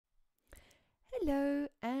Hello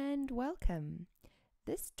and welcome.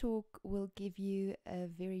 This talk will give you a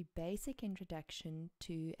very basic introduction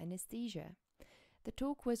to anesthesia. The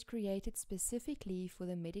talk was created specifically for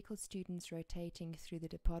the medical students rotating through the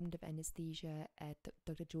Department of Anesthesia at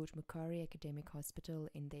Dr. George Mukhari Academic Hospital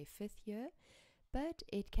in their 5th year, but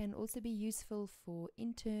it can also be useful for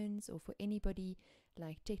interns or for anybody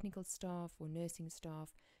like technical staff or nursing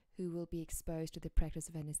staff who will be exposed to the practice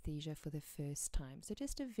of anesthesia for the first time. So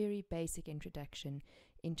just a very basic introduction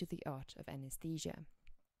into the art of anesthesia.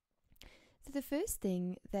 So the first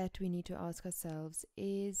thing that we need to ask ourselves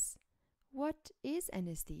is, what is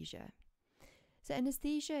anesthesia? So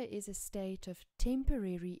anesthesia is a state of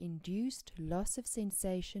temporary induced loss of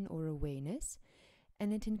sensation or awareness,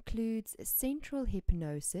 and it includes central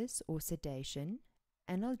hypnosis or sedation,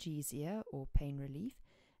 analgesia or pain relief,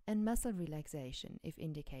 and muscle relaxation if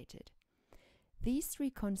indicated. These three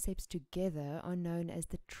concepts together are known as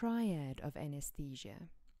the triad of anesthesia.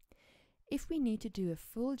 If we need to do a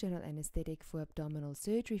full general anesthetic for abdominal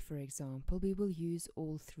surgery, for example, we will use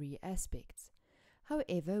all three aspects.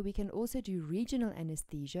 However, we can also do regional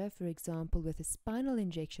anesthesia, for example, with a spinal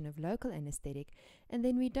injection of local anesthetic, and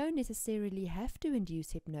then we don't necessarily have to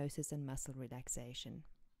induce hypnosis and muscle relaxation.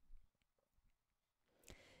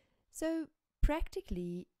 So,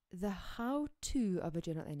 practically, the how-to of a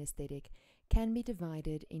general anesthetic can be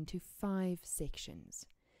divided into 5 sections: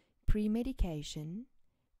 premedication,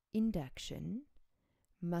 induction,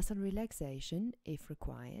 muscle relaxation if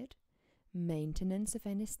required, maintenance of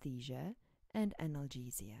anesthesia, and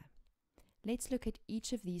analgesia. Let's look at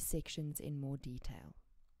each of these sections in more detail.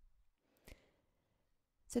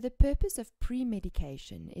 So the purpose of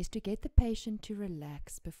premedication is to get the patient to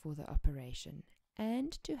relax before the operation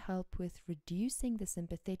and to help with reducing the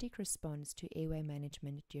sympathetic response to airway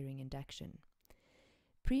management during induction.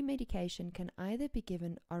 Premedication can either be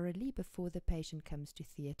given orally before the patient comes to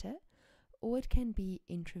theatre, or it can be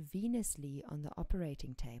intravenously on the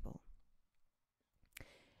operating table.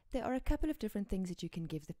 There are a couple of different things that you can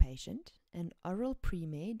give the patient. An oral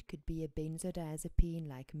premed could be a benzodiazepine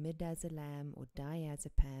like midazolam or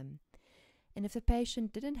diazepam. And if the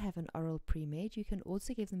patient didn't have an oral premed, you can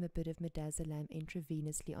also give them a bit of midazolam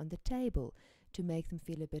intravenously on the table to make them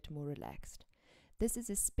feel a bit more relaxed. This is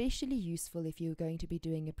especially useful if you're going to be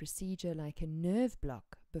doing a procedure like a nerve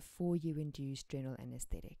block before you induce general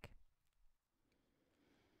anesthetic.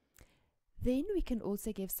 Then we can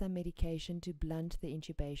also give some medication to blunt the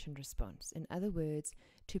intubation response. In other words,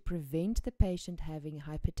 to prevent the patient having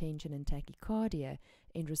hypertension and tachycardia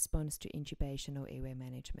in response to intubation or airway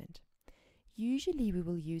management. Usually we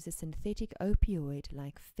will use a synthetic opioid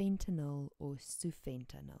like fentanyl or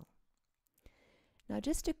sufentanil. Now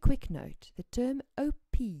just a quick note, the term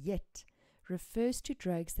opiate refers to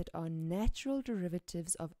drugs that are natural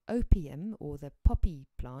derivatives of opium or the poppy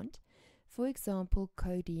plant, for example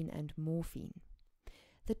codeine and morphine.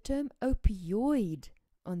 The term opioid,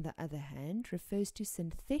 on the other hand, refers to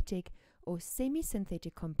synthetic or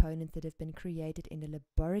semi-synthetic components that have been created in a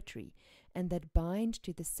laboratory and that bind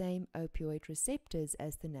to the same opioid receptors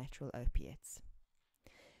as the natural opiates.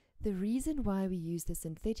 The reason why we use the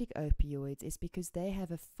synthetic opioids is because they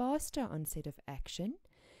have a faster onset of action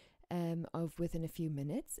of within a few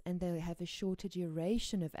minutes, and they have a shorter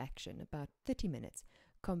duration of action, about 30 minutes,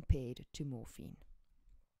 compared to morphine.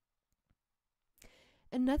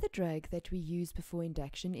 Another drug that we use before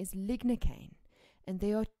induction is lignocaine, and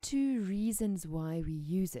there are 2 reasons why we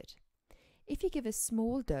use it. If you give a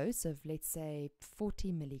small dose of, let's say,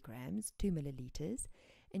 40 milligrams, 2 milliliters,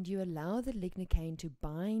 and you allow the lignocaine to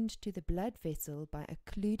bind to the blood vessel by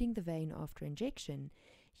occluding the vein after injection,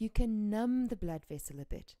 you can numb the blood vessel a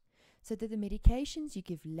bit, so that the medications you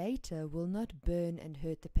give later will not burn and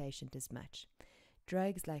hurt the patient as much.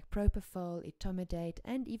 Drugs like propofol, etomidate,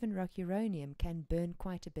 and even rocuronium can burn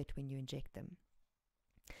quite a bit when you inject them.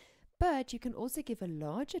 But you can also give a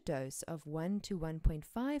larger dose of 1 to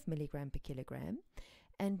 1.5 milligram per kilogram,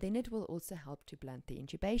 and then it will also help to blunt the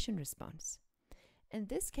intubation response. And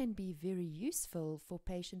this can be very useful for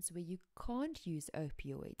patients where you can't use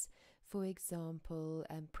opioids, for example,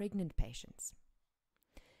 pregnant patients.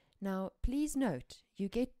 Now, please note, you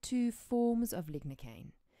get 2 forms of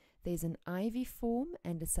lignocaine. There's an IV form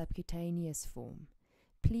and a subcutaneous form.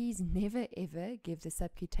 Please never ever give the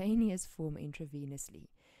subcutaneous form intravenously.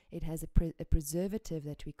 It has a preservative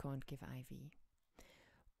that we can't give IV.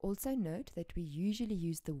 Also note that we usually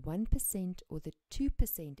use the 1% or the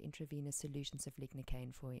 2% intravenous solutions of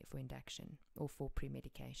lignocaine for induction or for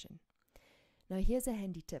premedication. Now here's a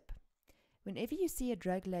handy tip. Whenever you see a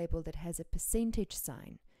drug label that has a percentage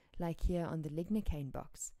sign, like here on the lignocaine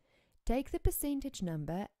box, Take the percentage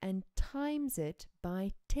number and times it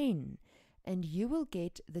by 10, and you will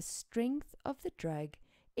get the strength of the drug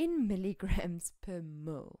in milligrams per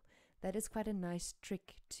mil. That is quite a nice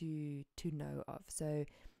trick to know of. So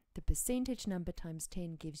the percentage number times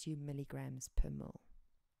 10 gives you milligrams per mil.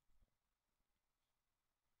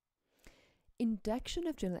 Induction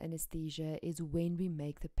of general anesthesia is when we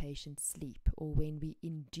make the patient sleep or when we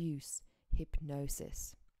induce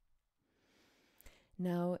hypnosis.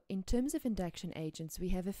 Now, in terms of induction agents, we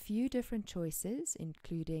have a few different choices,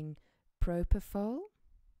 including propofol,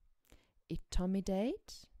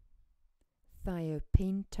 etomidate,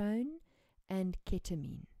 thiopentone, and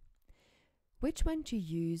ketamine. Which one to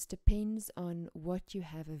use depends on what you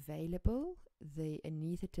have available, the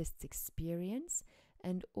anesthetist's experience,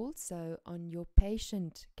 and also on your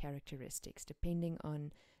patient characteristics. Depending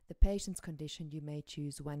on the patient's condition, you may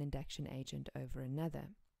choose one induction agent over another.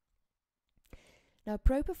 Now,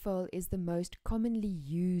 propofol is the most commonly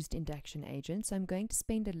used induction agent, so I'm going to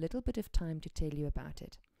spend a little bit of time to tell you about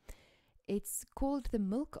it. It's called the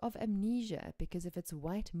milk of amnesia because of its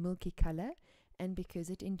white milky color and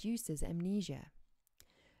because it induces amnesia.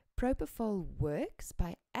 Propofol works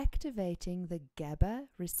by activating the GABA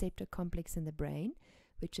receptor complex in the brain,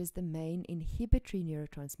 which is the main inhibitory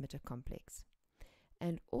neurotransmitter complex,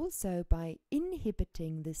 and also by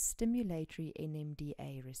inhibiting the stimulatory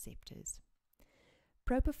NMDA receptors.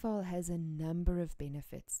 Propofol has a number of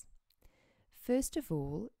benefits. First of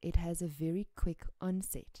all, it has a very quick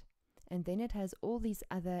onset, and then it has all these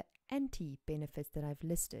other anti-benefits that I've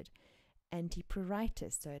listed.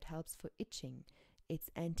 Antipruritus, so it helps for itching. It's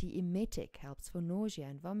antiemetic, helps for nausea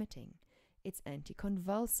and vomiting. It's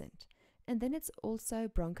anticonvulsant. And then it's also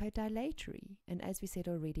bronchodilatory, and as we said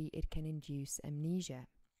already, it can induce amnesia.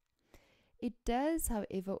 It does,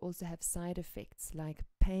 however, also have side effects like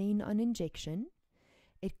pain on injection.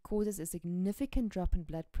 It causes a significant drop in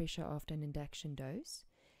blood pressure after an induction dose,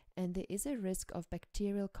 and there is a risk of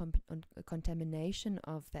bacterial contamination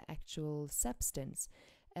of the actual substance,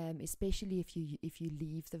 especially if you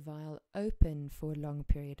leave the vial open for a long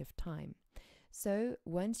period of time. So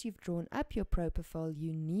once you've drawn up your propofol,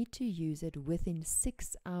 you need to use it within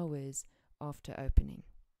 6 hours after opening.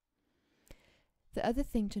 The other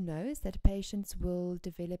thing to know is that patients will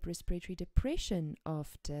develop respiratory depression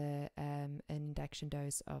after an induction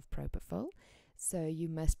dose of propofol, so you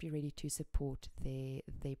must be ready to support their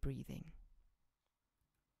breathing.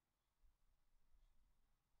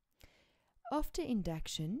 After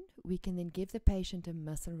induction, we can then give the patient a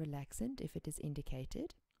muscle relaxant if it is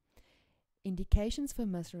indicated. Indications for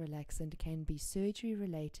muscle relaxant can be surgery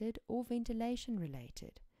related or ventilation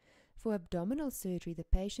related. For abdominal surgery, the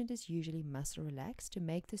patient is usually muscle relaxed to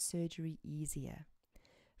make the surgery easier.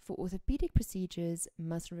 For orthopedic procedures,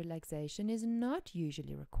 muscle relaxation is not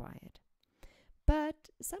usually required. But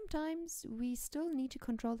sometimes we still need to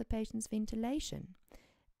control the patient's ventilation,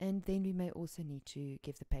 and then we may also need to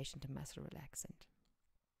give the patient a muscle relaxant.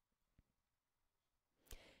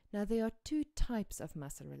 Now, there are two types of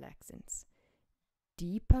muscle relaxants: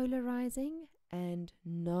 depolarizing and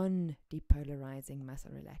non-depolarizing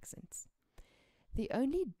muscle relaxants. The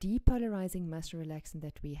only depolarizing muscle relaxant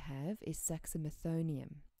that we have is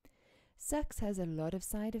succinylmethonium. Sux has a lot of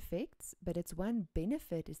side effects, but its one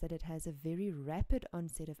benefit is that it has a very rapid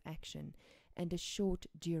onset of action and a short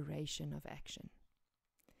duration of action.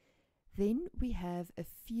 Then we have a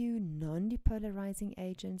few non-depolarizing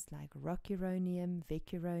agents like rocuronium,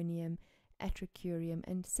 vecuronium, atracurium,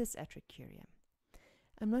 and cisatracurium.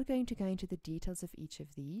 I'm not going to go into the details of each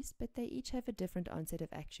of these, but they each have a different onset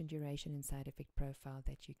of action, duration, and side effect profile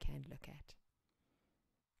that you can look at.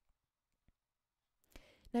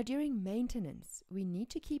 Now, during maintenance, we need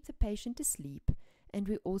to keep the patient asleep, and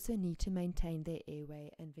we also need to maintain their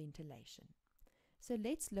airway and ventilation. So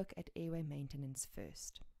let's look at airway maintenance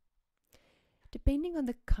first. Depending on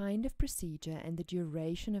the kind of procedure and the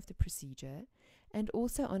duration of the procedure, and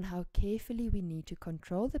also on how carefully we need to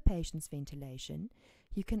control the patient's ventilation,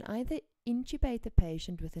 you can either intubate the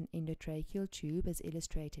patient with an endotracheal tube, as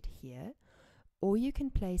illustrated here, or you can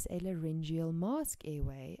place a laryngeal mask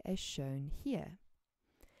airway, as shown here.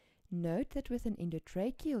 Note that with an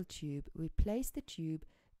endotracheal tube, we place the tube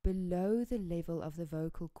below the level of the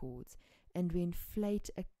vocal cords, and we inflate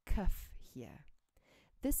a cuff here.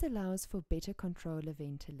 This allows for better control of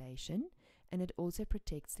ventilation, and it also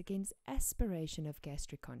protects against aspiration of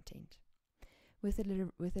gastric content. With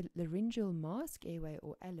a laryngeal mask airway,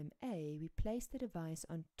 or LMA, we place the device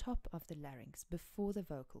on top of the larynx before the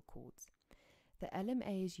vocal cords. The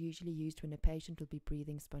LMA is usually used when a patient will be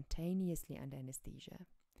breathing spontaneously under anesthesia.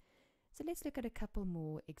 So let's look at a couple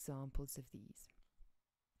more examples of these.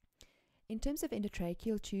 In terms of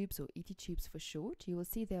endotracheal tubes, or ET tubes for short, you will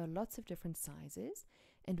see there are lots of different sizes,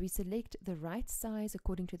 and we select the right size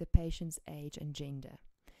according to the patient's age and gender.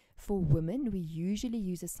 For women, we usually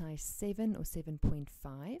use a size 7 or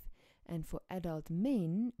 7.5, and for adult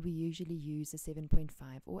men, we usually use a 7.5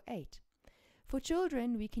 or 8. For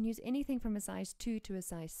children, we can use anything from a size 2 to a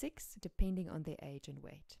size 6, depending on their age and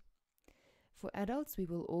weight. For adults, we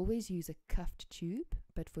will always use a cuffed tube,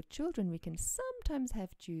 but for children, we can sometimes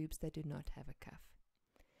have tubes that do not have a cuff.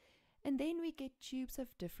 And then we get tubes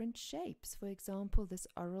of different shapes. For example, this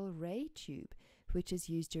oral ray tube, which is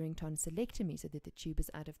used during tonsillectomy so that the tube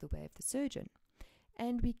is out of the way of the surgeon.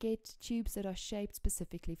 And we get tubes that are shaped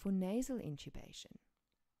specifically for nasal intubation.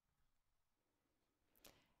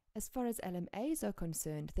 As far as LMAs are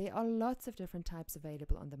concerned, there are lots of different types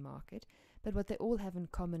available on the market, but what they all have in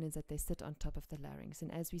common is that they sit on top of the larynx.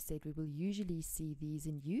 And as we said, we will usually see these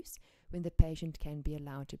in use when the patient can be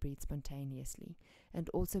allowed to breathe spontaneously, and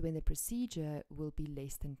also when the procedure will be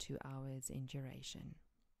less than 2 hours in duration.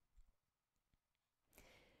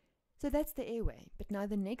 So that's the airway. But now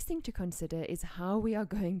the next thing to consider is how we are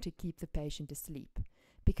going to keep the patient asleep,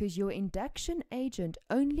 because your induction agent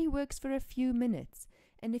only works for a few minutes.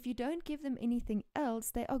 And if you don't give them anything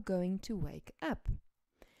else, they are going to wake up.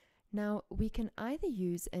 Now, we can either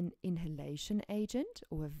use an inhalation agent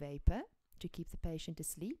or a vapor to keep the patient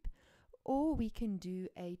asleep, or we can do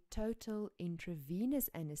a total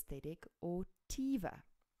intravenous anesthetic, or TIVA,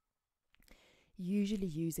 usually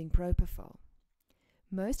using propofol.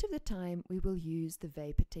 Most of the time, we will use the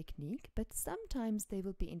vapor technique, but sometimes there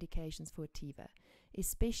will be indications for TIVA,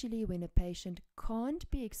 especially when a patient can't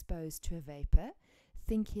be exposed to a vapor.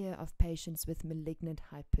 Think here of patients with malignant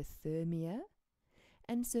hypothermia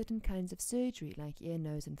and certain kinds of surgery like ear,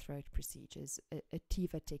 nose, and throat procedures. A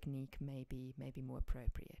TIVA technique may be more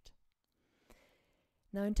appropriate.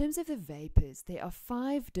 Now, in terms of the vapors, there are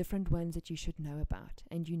 5 different ones that you should know about,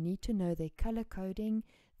 and you need to know their color coding,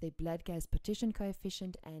 their blood gas partition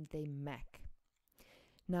coefficient, and their MAC.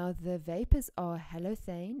 Now, the vapors are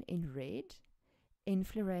halothane in red,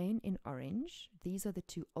 enflurane in orange. These are the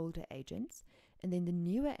 2 older agents. And then the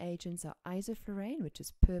newer agents are isoflurane, which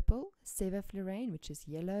is purple, sevoflurane, which is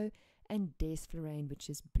yellow, and desflurane, which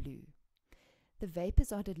is blue. The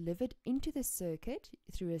vapors are delivered into the circuit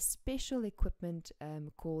through a special equipment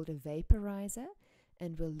called a vaporizer,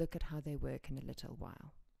 and we'll look at how they work in a little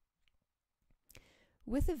while.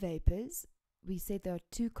 With the vapors, we said there are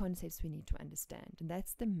 2 concepts we need to understand, and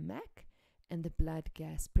that's the MAC and the blood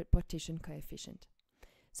gas partition coefficient.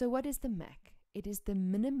 So what is the MAC? It is the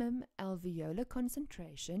minimum alveolar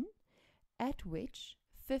concentration at which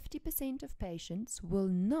 50% of patients will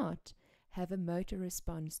not have a motor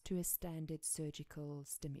response to a standard surgical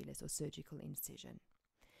stimulus or surgical incision.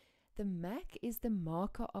 The MAC is the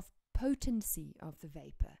marker of potency of the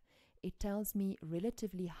vapor. It tells me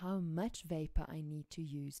relatively how much vapor I need to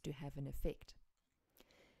use to have an effect.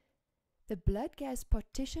 The blood gas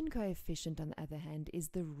partition coefficient, on the other hand, is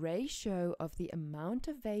the ratio of the amount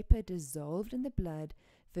of vapor dissolved in the blood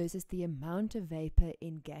versus the amount of vapor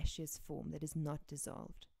in gaseous form that is not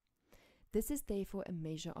dissolved. This is therefore a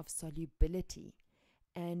measure of solubility,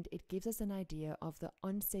 and it gives us an idea of the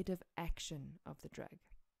onset of action of the drug.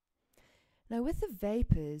 Now, with the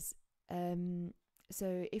vapors,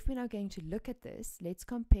 so if we're now going to look at this, let's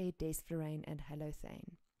compare desflurane and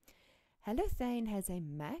halothane. Halothane has a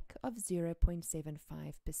MAC of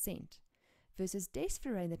 0.75% versus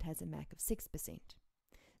desflurane that has a MAC of 6%.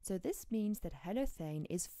 So this means that halothane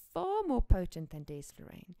is far more potent than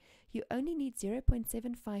desflurane. You only need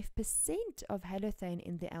 0.75% of halothane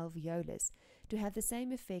in the alveolus to have the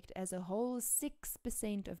same effect as a whole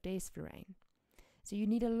 6% of desflurane. So you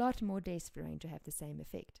need a lot more desflurane to have the same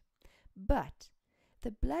effect. But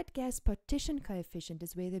the blood gas partition coefficient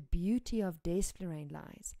is where the beauty of desflurane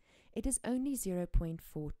lies. It is only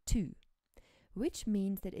 0.42, which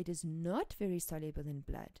means that it is not very soluble in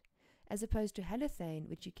blood, as opposed to halothane,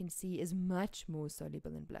 which you can see is much more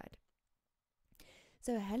soluble in blood.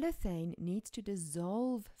 So halothane needs to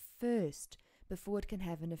dissolve first before it can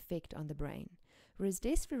have an effect on the brain, whereas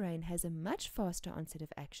desflurane has a much faster onset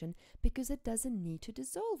of action because it doesn't need to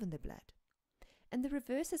dissolve in the blood. And the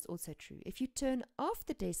reverse is also true. If you turn off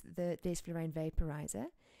the desflurane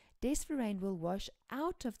vaporizer, desflurane will wash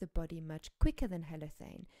out of the body much quicker than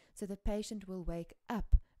halothane, so the patient will wake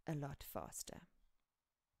up a lot faster.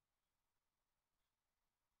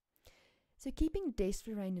 So keeping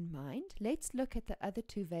desflurane in mind, let's look at the other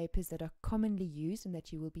 2 vapors that are commonly used and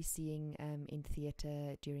that you will be seeing in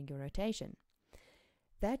theatre during your rotation.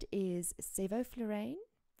 That is sevoflurane.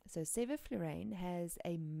 So sevoflurane has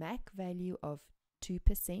a MAC value of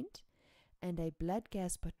 2%, and a blood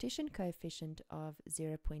gas partition coefficient of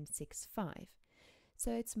 0.65.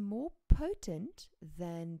 So it's more potent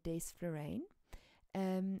than desflurane,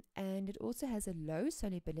 and it also has a low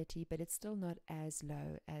solubility, but it's still not as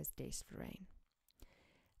low as desflurane.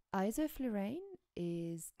 Isoflurane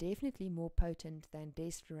is definitely more potent than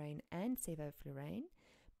desflurane and sevoflurane,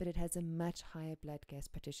 but it has a much higher blood gas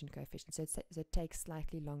partition coefficient, so it takes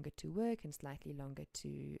slightly longer to work and slightly longer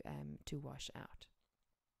to wash out.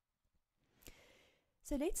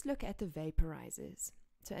 So let's look at the vaporizers.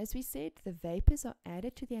 So as we said, the vapors are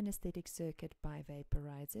added to the anesthetic circuit by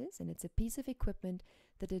vaporizers, and it's a piece of equipment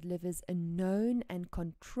that delivers a known and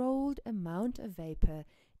controlled amount of vapor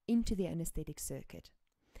into the anesthetic circuit.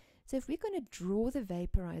 So if we're going to draw the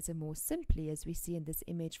vaporizer more simply, as we see in this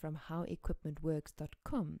image from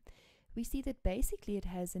howequipmentworks.com, we see that basically it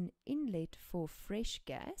has an inlet for fresh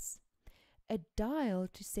gas, a dial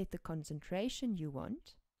to set the concentration you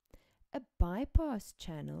want, a bypass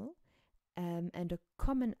channel, and a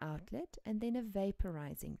common outlet, and then a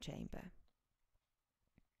vaporizing chamber.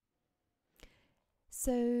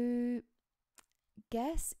 So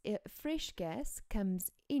fresh gas comes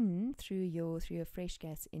in through your fresh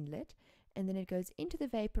gas inlet, and then it goes into the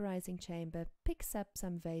vaporizing chamber, picks up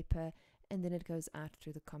some vapor, and then it goes out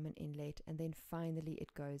through the common inlet, and then finally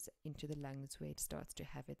it goes into the lungs where it starts to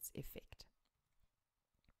have its effect.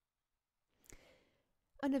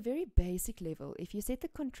 On a very basic level, if you set the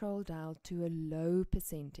control dial to a low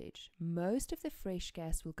percentage, most of the fresh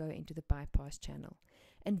gas will go into the bypass channel,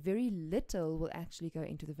 and very little will actually go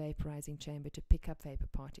into the vaporizing chamber to pick up vapor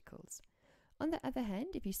particles. On the other hand,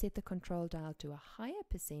 if you set the control dial to a higher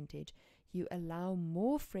percentage, you allow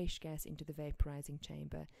more fresh gas into the vaporizing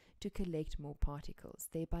chamber to collect more particles,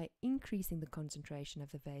 thereby increasing the concentration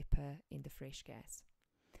of the vapor in the fresh gas.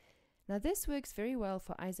 Now this works very well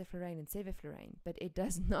for isoflurane and sevoflurane, but it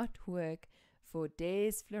does not work for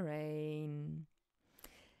desflurane.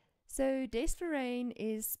 So desflurane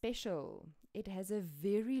is special. It has a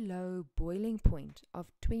very low boiling point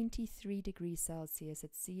of 23 degrees Celsius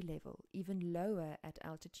at sea level, even lower at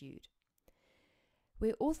altitude.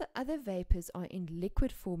 Where all the other vapors are in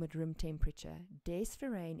liquid form at room temperature,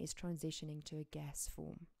 desflurane is transitioning to a gas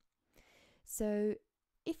form. So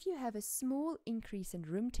if you have a small increase in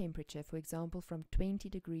room temperature, for example from 20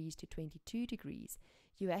 degrees to 22 degrees,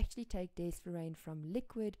 you actually take desflurane from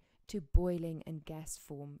liquid to boiling and gas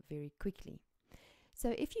form very quickly.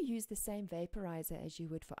 So if you use the same vaporizer as you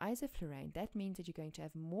would for isoflurane, that means that you're going to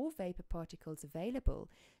have more vapor particles available.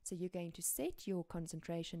 So you're going to set your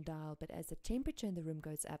concentration dial, but as the temperature in the room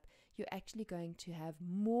goes up, you're actually going to have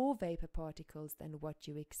more vapor particles than what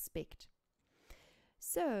you expect.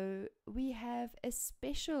 So we have a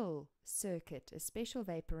special circuit, a special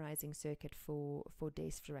vaporizing circuit for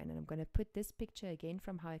desflurane. And I'm going to put this picture again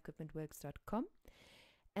from howequipmentworks.com.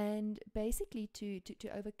 And basically to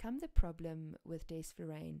overcome the problem with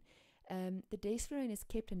desflurane, the desflurane is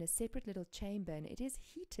kept in a separate little chamber, and it is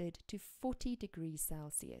heated to 40 degrees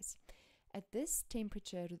Celsius. At this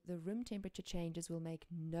temperature, the room temperature changes will make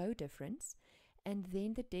no difference. And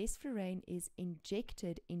then the desflurane is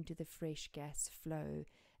injected into the fresh gas flow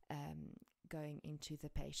going into the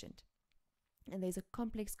patient. And there's a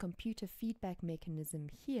complex computer feedback mechanism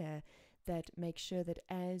here that makes sure that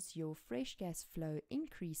as your fresh gas flow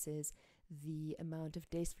increases, the amount of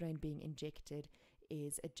desflurane being injected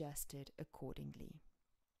is adjusted accordingly.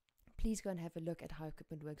 Please go and have a look at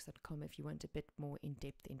howequipmentworks.com if you want a bit more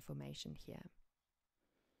in-depth information here.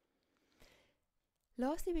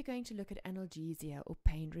 Lastly, we're going to look at analgesia or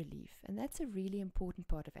pain relief, and that's a really important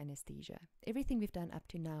part of anesthesia. Everything we've done up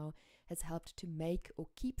to now has helped to make or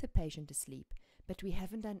keep the patient asleep, but we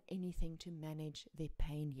haven't done anything to manage their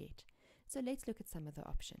pain yet. So let's look at some of the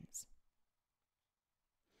options.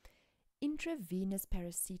 Intravenous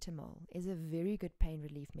paracetamol is a very good pain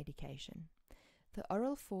relief medication. The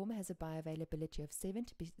oral form has a bioavailability of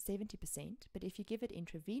 70%, but if you give it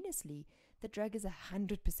intravenously, the drug is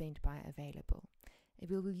 100% bioavailable.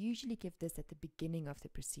 We will usually give this at the beginning of the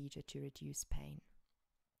procedure to reduce pain.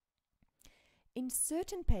 In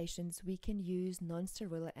certain patients, we can use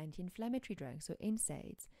nonsteroidal anti-inflammatory drugs or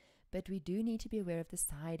NSAIDs, but we do need to be aware of the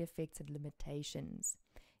side effects and limitations.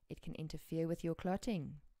 It can interfere with your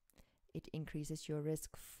clotting. It increases your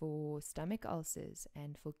risk for stomach ulcers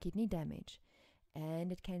and for kidney damage,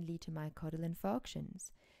 and it can lead to myocardial infarctions.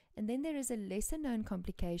 And then there is a lesser known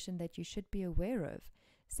complication that you should be aware of.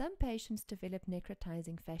 Some patients develop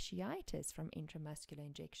necrotizing fasciitis from intramuscular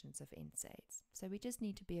injections of NSAIDs. So we just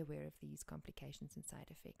need to be aware of these complications and side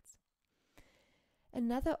effects.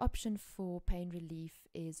 Another option for pain relief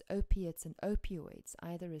is opiates and opioids,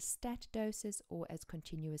 either as stat doses or as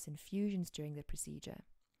continuous infusions during the procedure.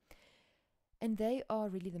 And they are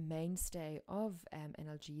really the mainstay of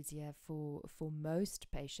analgesia for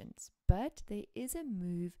most patients. But there is a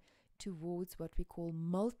move towards what we call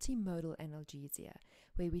multimodal analgesia,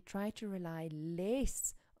 where we try to rely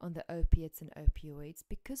less on the opiates and opioids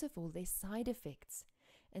because of all their side effects.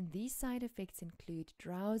 And these side effects include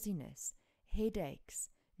drowsiness, headaches,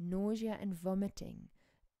 nausea and vomiting,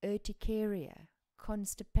 urticaria,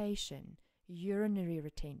 constipation, urinary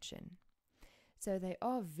retention. So they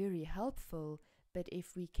are very helpful, but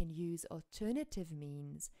if we can use alternative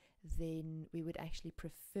means, then we would actually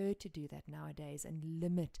prefer to do that nowadays and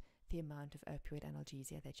limit the amount of opioid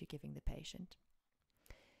analgesia that you're giving the patient.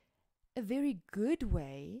 A very good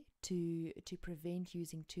way to prevent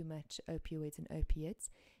using too much opioids and opiates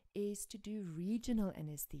is to do regional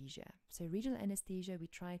anesthesia. So regional anesthesia, we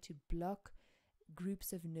try to block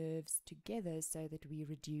groups of nerves together so that we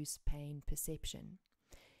reduce pain perception.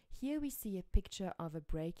 Here we see a picture of a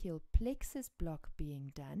brachial plexus block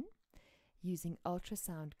being done using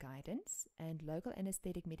ultrasound guidance, and local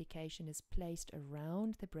anesthetic medication is placed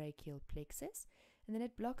around the brachial plexus, and then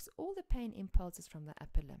it blocks all the pain impulses from the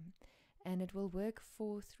upper limb, and it will work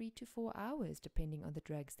for 3 to 4 hours depending on the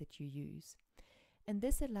drugs that you use. And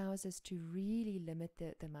this allows us to really limit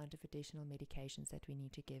the amount of additional medications that we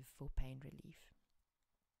need to give for pain relief.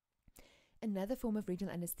 Another form of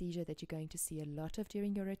regional anesthesia that you're going to see a lot of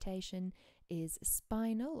during your rotation is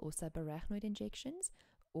spinal or subarachnoid injections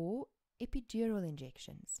or epidural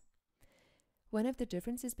injections. One of the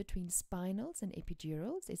differences between spinals and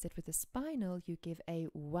epidurals is that with a spinal you give a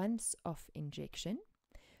once-off injection,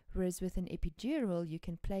 whereas with an epidural you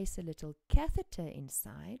can place a little catheter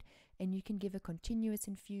inside and you can give a continuous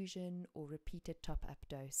infusion or repeated top-up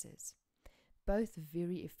doses. Both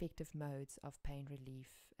very effective modes of pain relief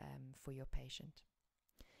for your patient.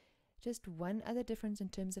 Just one other difference in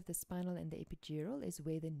terms of the spinal and the epidural is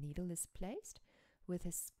where the needle is placed. With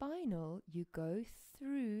a spinal, you go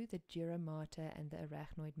through the dura mater and the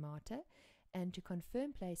arachnoid mater, and to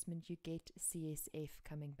confirm placement, you get CSF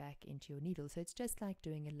coming back into your needle. So it's just like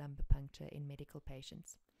doing a lumbar puncture in medical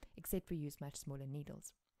patients, except we use much smaller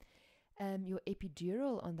needles. Your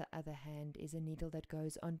epidural, on the other hand, is a needle that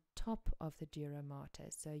goes on top of the dura mater.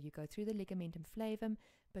 So you go through the ligamentum flavum,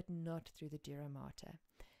 but not through the dura mater.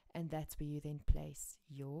 And that's where you then place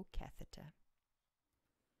your catheter.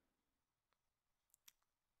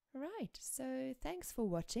 Right, so thanks for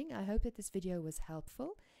watching. I hope that this video was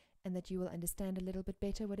helpful and that you will understand a little bit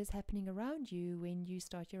better what is happening around you when you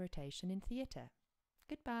start your rotation in theatre.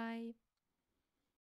 Goodbye.